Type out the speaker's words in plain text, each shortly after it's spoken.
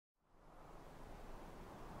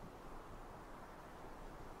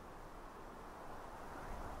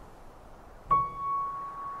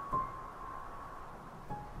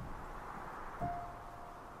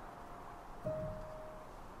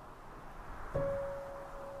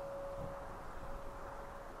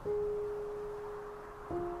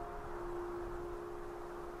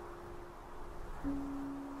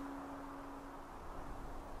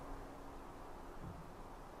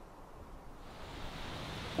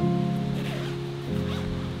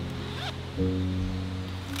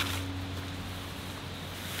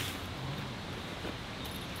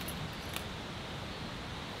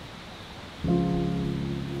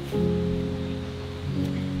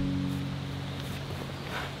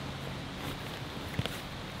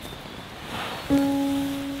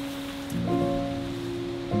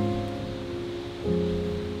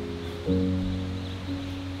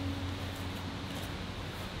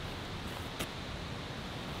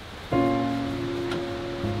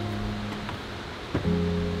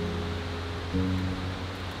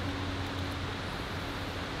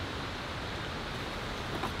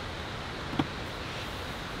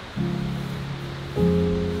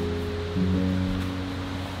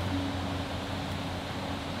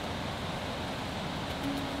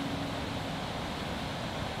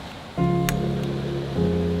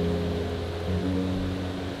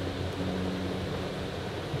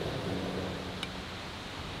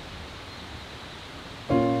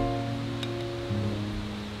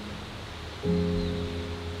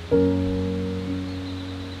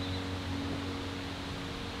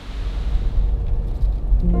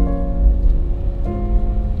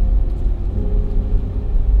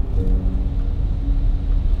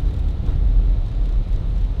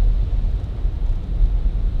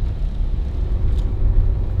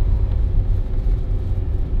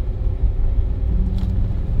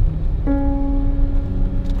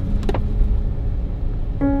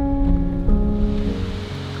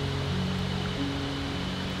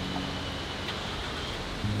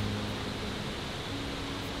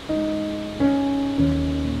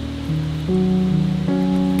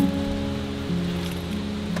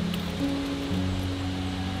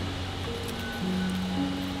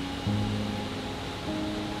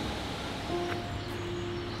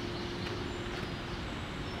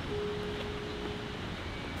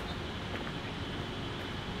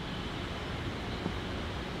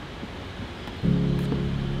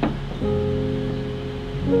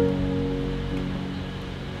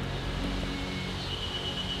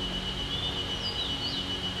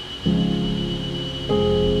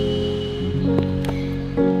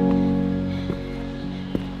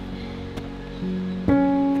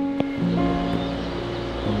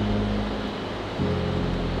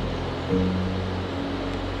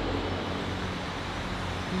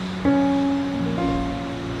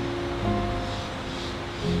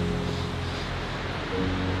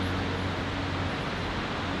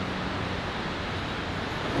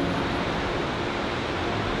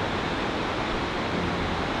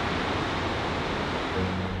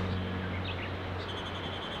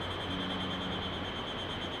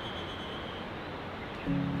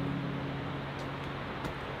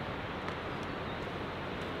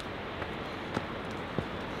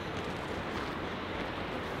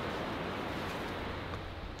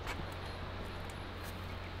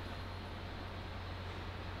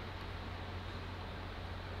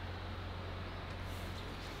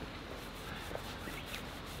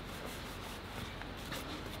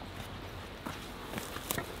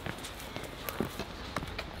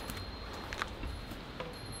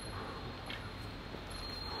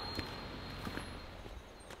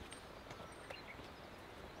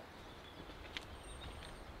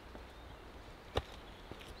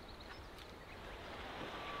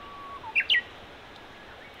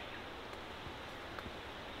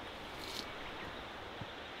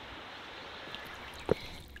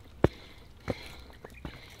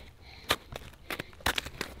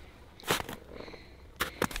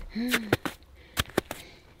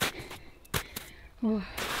Oh.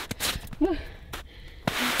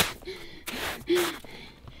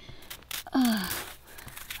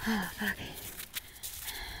 Oh, fuck.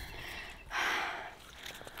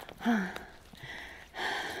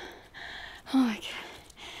 Oh my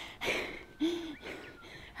god.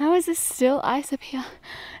 How is this still ice up here?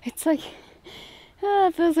 It's like,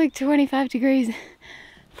 it feels like 25 degrees.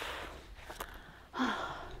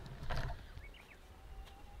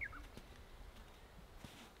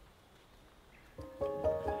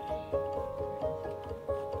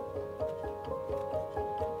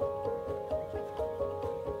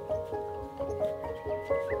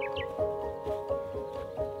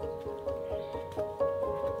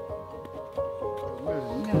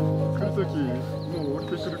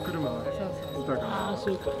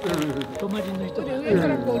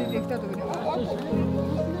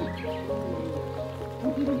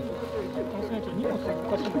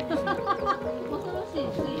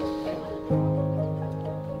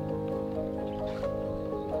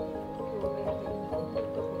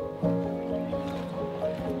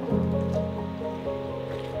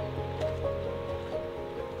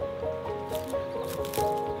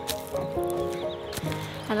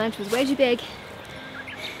 Our lunch was way too big.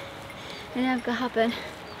 And now I've got happen.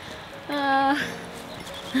 Oh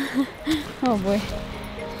boy.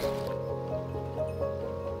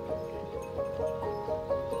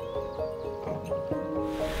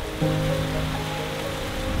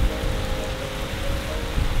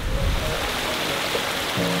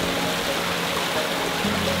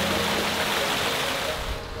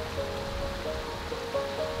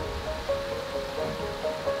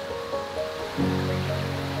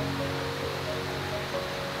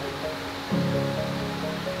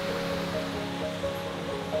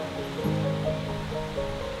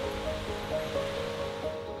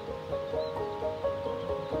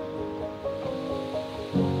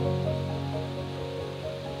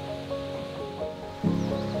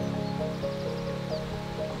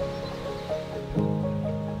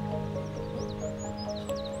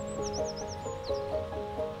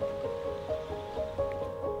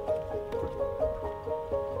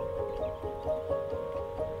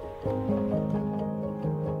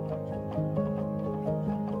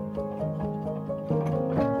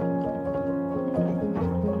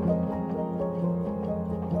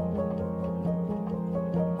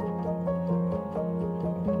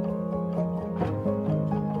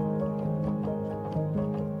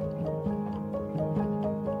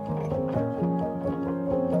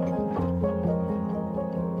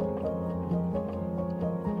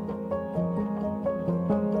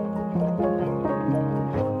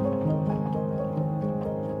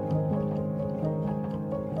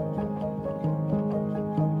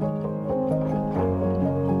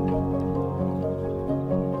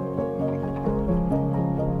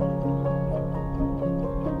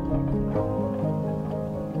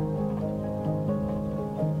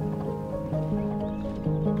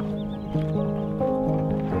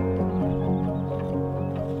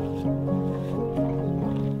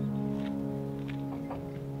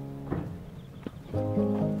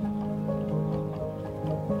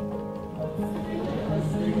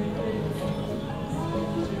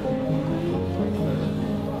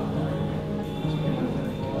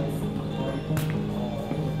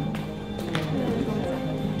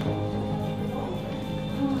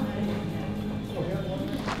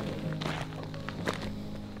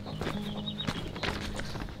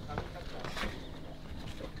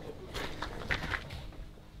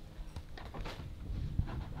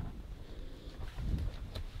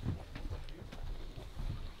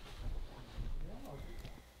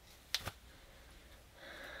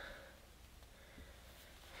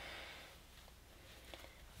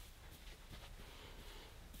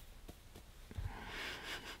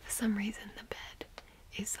 For some reason the bed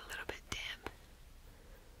is a little bit damp.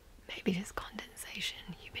 Maybe just condensation,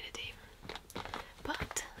 humidity.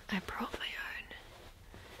 But I brought my own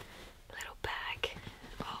little bag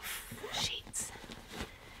of sheets,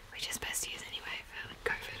 which is best to use anyway for like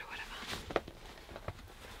COVID or whatever.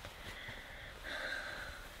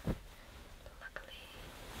 Luckily.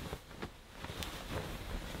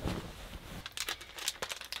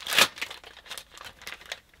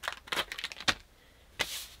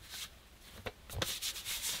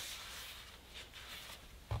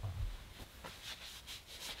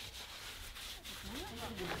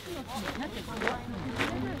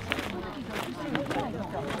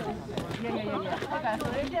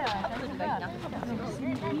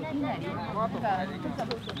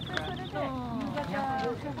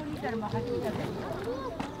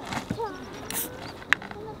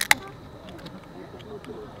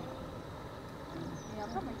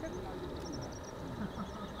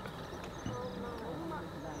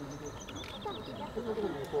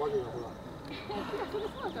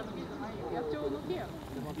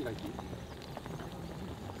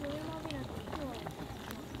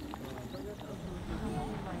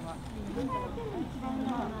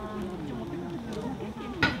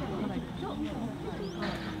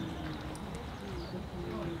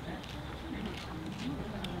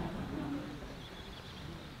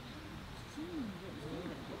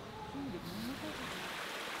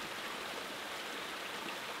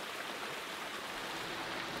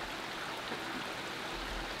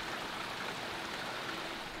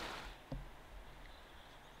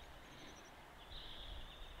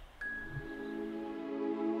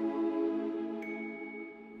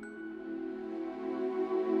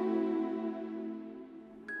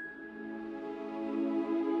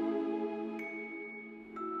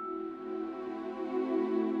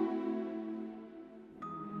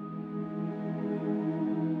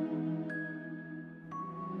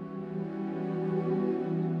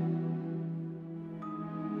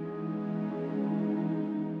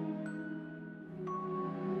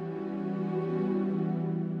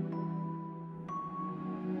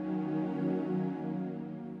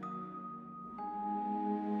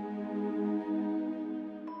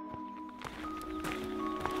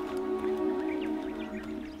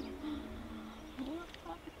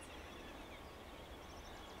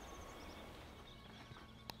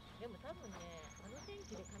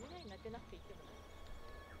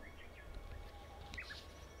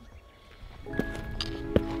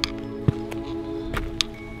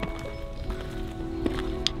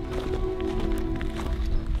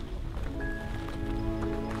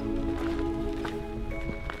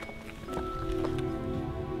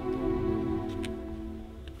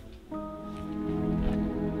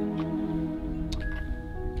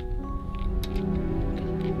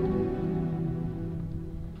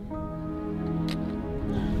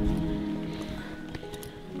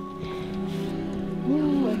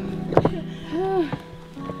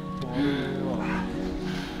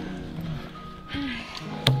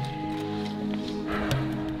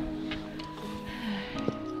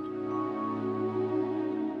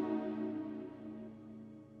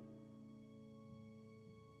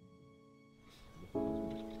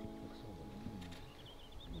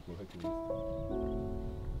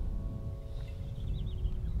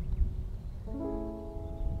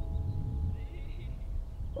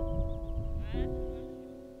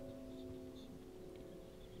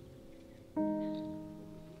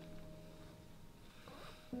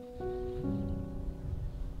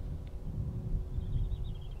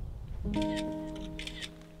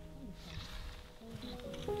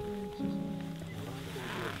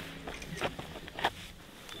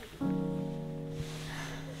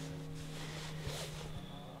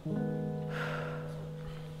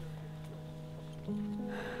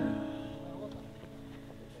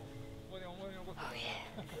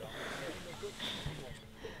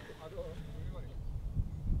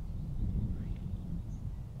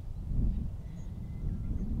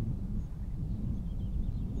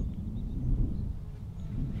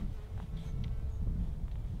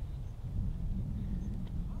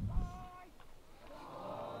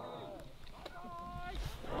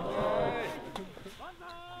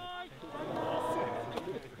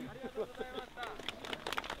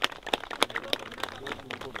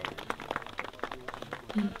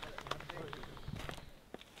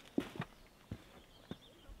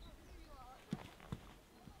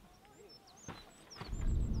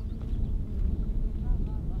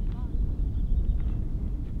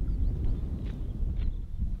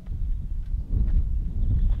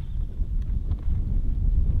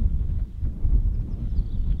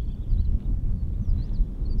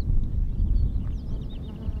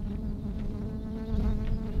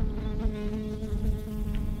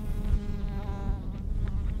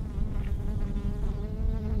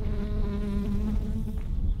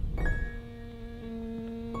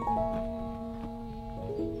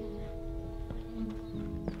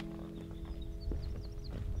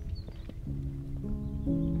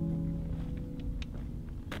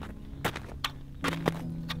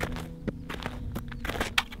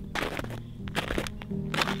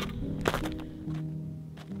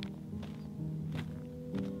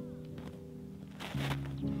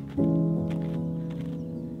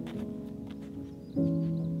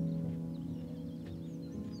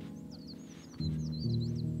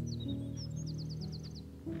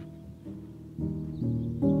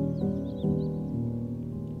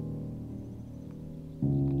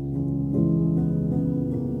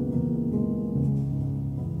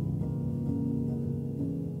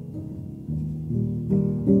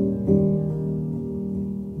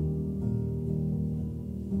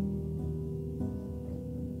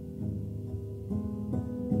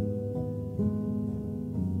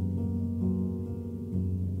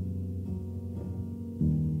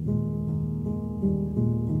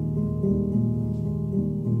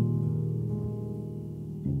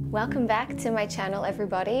 Welcome back to my channel,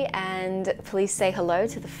 everybody, and please say hello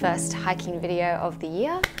to the first hiking video of the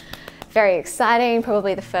year. Very exciting,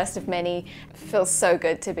 probably the first of many. It feels so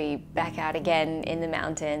good to be back out again in the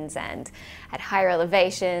mountains and at higher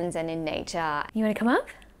elevations and in nature. You want to come up?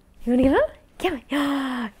 You want to come up? Come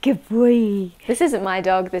on. Good boy. This isn't my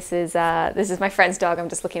dog. This is my friend's dog. I'm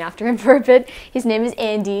just looking after him for a bit. His name is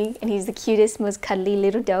Andy, and he's the cutest, most cuddly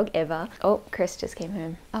little dog ever. Oh, Chris just came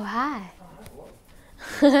home. Oh, hi.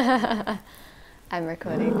 I'm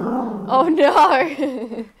recording. Oh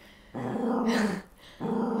no!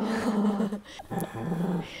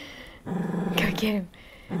 Go get him.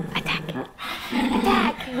 Attack!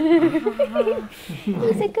 Attack!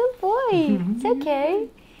 He's a good boy. It's okay.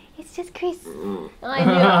 It's just Chris. I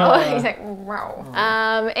know. He's like,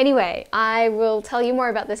 wow. Anyway, I will tell you more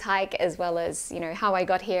about this hike as well as, how I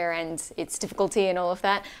got here and its difficulty and all of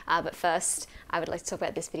that. But first, I would like to talk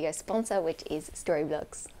about this video's sponsor, which is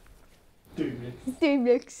Storyblogs. I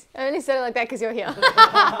only said it like that because you're here.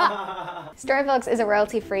 Storyblocks is a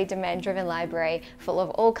royalty-free, domain-driven library full of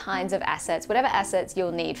all kinds of assets, whatever assets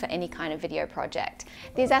you'll need for any kind of video project.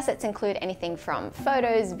 These assets include anything from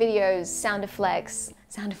photos, videos, sound effects,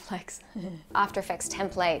 After Effects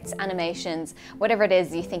templates, animations, whatever it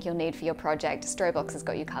is you think you'll need for your project, Storyblocks has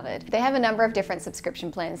got you covered. They have a number of different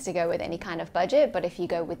subscription plans to go with any kind of budget, but if you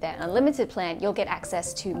go with their unlimited plan, you'll get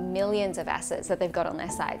access to millions of assets that they've got on their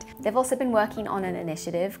site. They've also been working on an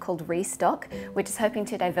initiative called Restock, which is hoping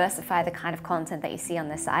to diversify the kind of content that you see on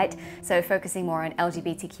their site, so focusing more on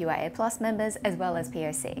LGBTQIA+ members as well as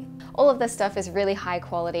POC. All of this stuff is really high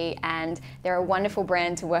quality and they're a wonderful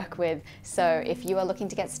brand to work with, so if you are looking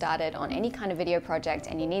to get started on any kind of video project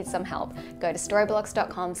and you need some help, go to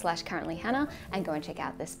storyblocks.com/currentlyhannah and go and check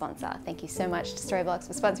out this sponsor. Thank you so much to Storyblocks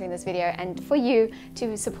for sponsoring this video and for you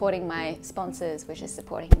to supporting my sponsors, which is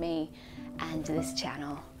supporting me and this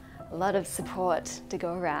channel. A lot of support to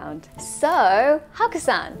go around. So,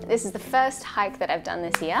 Hakusan. This is the first hike that I've done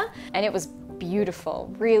this year and it was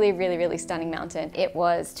beautiful, really stunning mountain. It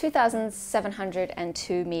was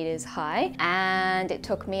 2,702 meters high and it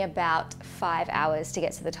took me about 5 hours to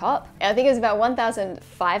get to the top. I think it was about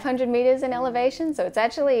 1,500 meters in elevation, so it's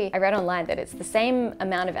actually, I read online that it's the same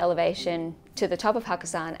amount of elevation to the top of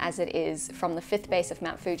Hakusan as it is from the 5th base of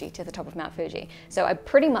Mount Fuji to the top of Mount Fuji. So I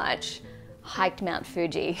pretty much hiked Mount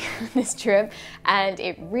Fuji this trip and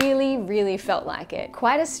it really felt like it.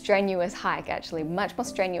 Quite a strenuous hike actually, much more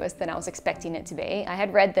strenuous than I was expecting it to be. I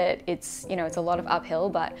had read that it's, you know, it's a lot of uphill,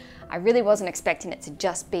 but I really wasn't expecting it to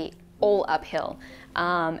just be all uphill.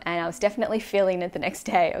 And I was definitely feeling it the next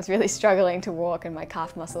day. I was really struggling to walk and my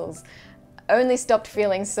calf muscles only stopped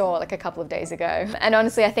feeling sore like a couple of days ago. And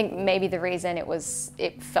honestly, I think maybe the reason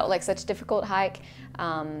it felt like such a difficult hike,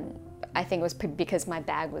 I think it was because my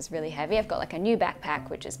bag was really heavy. I've got like a new backpack,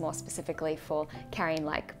 which is more specifically for carrying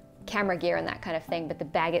like camera gear and that kind of thing, but the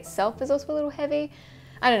bag itself is also a little heavy.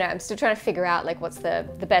 I don't know, I'm still trying to figure out like what's the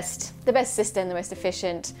best system, the most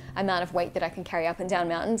efficient amount of weight that I can carry up and down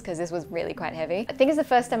mountains, because this was really quite heavy. I think it's the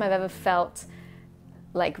first time I've ever felt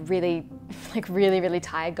like really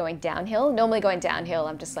tired going downhill. Normally going downhill,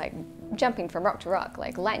 I'm just like jumping from rock to rock,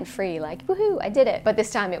 like light and free, like woohoo, I did it. But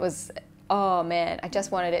this time it was, oh man, I just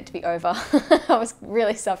wanted it to be over. I was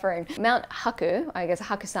really suffering. Mount Haku, I guess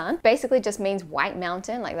Hakusan, basically just means white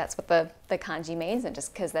mountain, like that's what the kanji means, and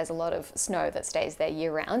just because there's a lot of snow that stays there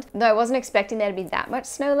year round. Though I wasn't expecting there to be that much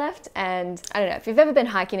snow left, and I don't know, if you've ever been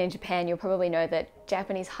hiking in Japan, you'll probably know that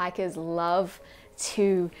Japanese hikers love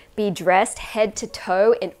to be dressed head to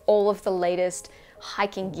toe in all of the latest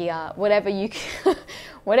hiking gear, whatever you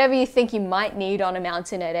think you might need on a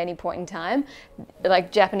mountain at any point in time.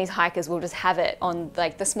 Like Japanese hikers will just have it on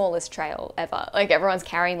like the smallest trail ever. Like everyone's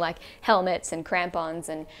carrying like helmets and crampons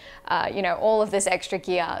and you know, all of this extra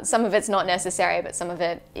gear. Some of it's not necessary, but some of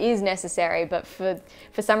it is necessary. But for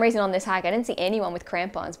some reason on this hike, I didn't see anyone with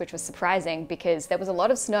crampons, which was surprising because there was a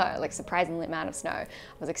lot of snow, like surprisingly amount of snow. I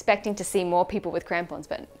was expecting to see more people with crampons,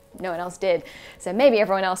 but no one else did. So maybe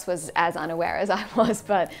everyone else was as unaware as I was,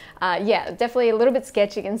 but yeah, definitely a little bit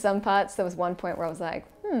sketchy in some parts. There was one point where I was like,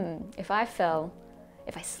 if I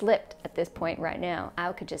slipped at this point right now,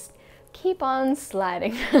 I could just keep on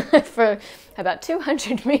sliding for about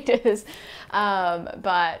 200 meters.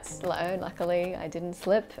 But luckily I didn't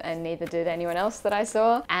slip and neither did anyone else that I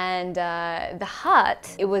saw. And the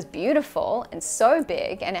hut, it was beautiful and so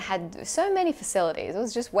big and it had so many facilities. It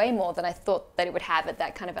was just way more than I thought that it would have at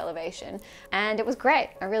that kind of elevation. And it was great.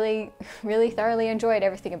 I really thoroughly enjoyed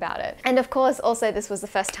everything about it. And of course, also this was the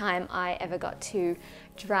first time I ever got to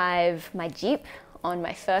drive my Jeep on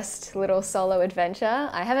my first little solo adventure.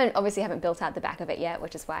 I obviously haven't built out the back of it yet,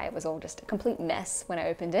 which is why it was all just a complete mess when I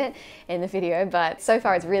opened it in the video, but so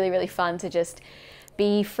far it's really fun to just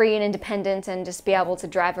be free and independent and just be able to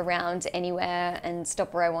drive around anywhere and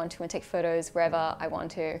stop where I want to and take photos wherever I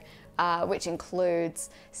want to, which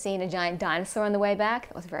includes seeing a giant dinosaur on the way back.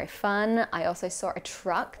 That was very fun. I also saw a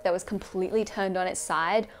truck that was completely turned on its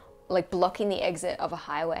side, like blocking the exit of a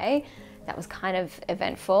highway. That was kind of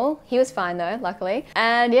eventful. He was fine though, luckily.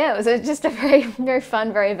 And yeah, it was just a very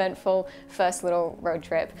fun, very eventful first little road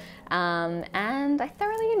trip. And I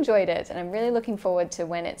thoroughly enjoyed it. And I'm really looking forward to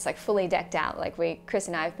when it's like fully decked out. Like Chris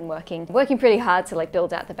and I have been working pretty hard to like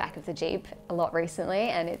build out the back of the Jeep a lot recently.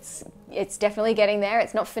 And it's definitely getting there.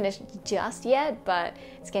 It's not finished just yet, but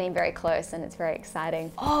it's getting very close and it's very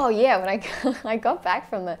exciting. Oh yeah, when I got back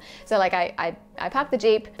from so like I parked the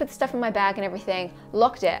Jeep, put the stuff in my bag and everything,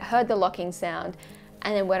 locked it, heard the locking sound,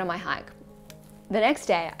 and then went on my hike. The next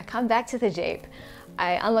day, I come back to the Jeep.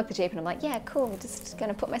 I unlocked the Jeep and I'm like, yeah, cool, just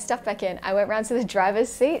gonna put my stuff back in. I went round to the driver's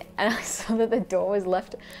seat and I saw that the door was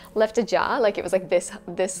left ajar, like it was like this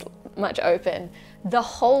much open. The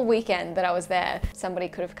whole weekend that I was there, somebody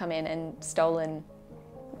could have come in and stolen,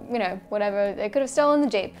 you know, whatever. They could have stolen the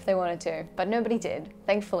Jeep if they wanted to, but nobody did,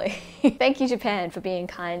 thankfully. Thank you, Japan, for being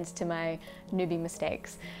kind to my newbie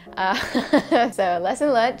mistakes. So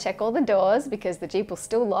lesson learned, check all the doors because the Jeep will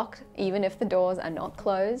still lock even if the doors are not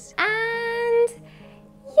closed. And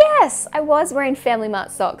yes, I was wearing Family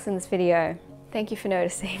Mart socks in this video. Thank you for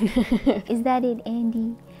noticing. Is that it,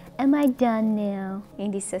 Andy? Am I done now?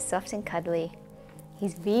 Andy's so soft and cuddly.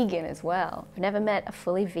 He's vegan as well. I've never met a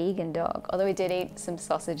fully vegan dog, although we did eat some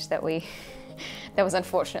sausage that was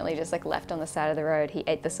unfortunately just like left on the side of the road. He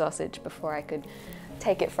ate the sausage before I could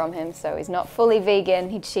take it from him, so he's not fully vegan.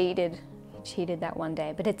 He cheated. He cheated that one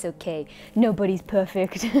day, but it's okay. Nobody's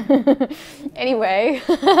perfect. Anyway,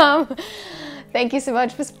 thank you so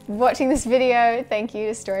much for watching this video. Thank you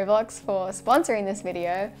to Storyblocks for sponsoring this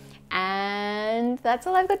video. And that's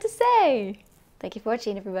all I've got to say. Thank you for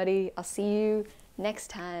watching, everybody. I'll see you next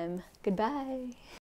time. Goodbye.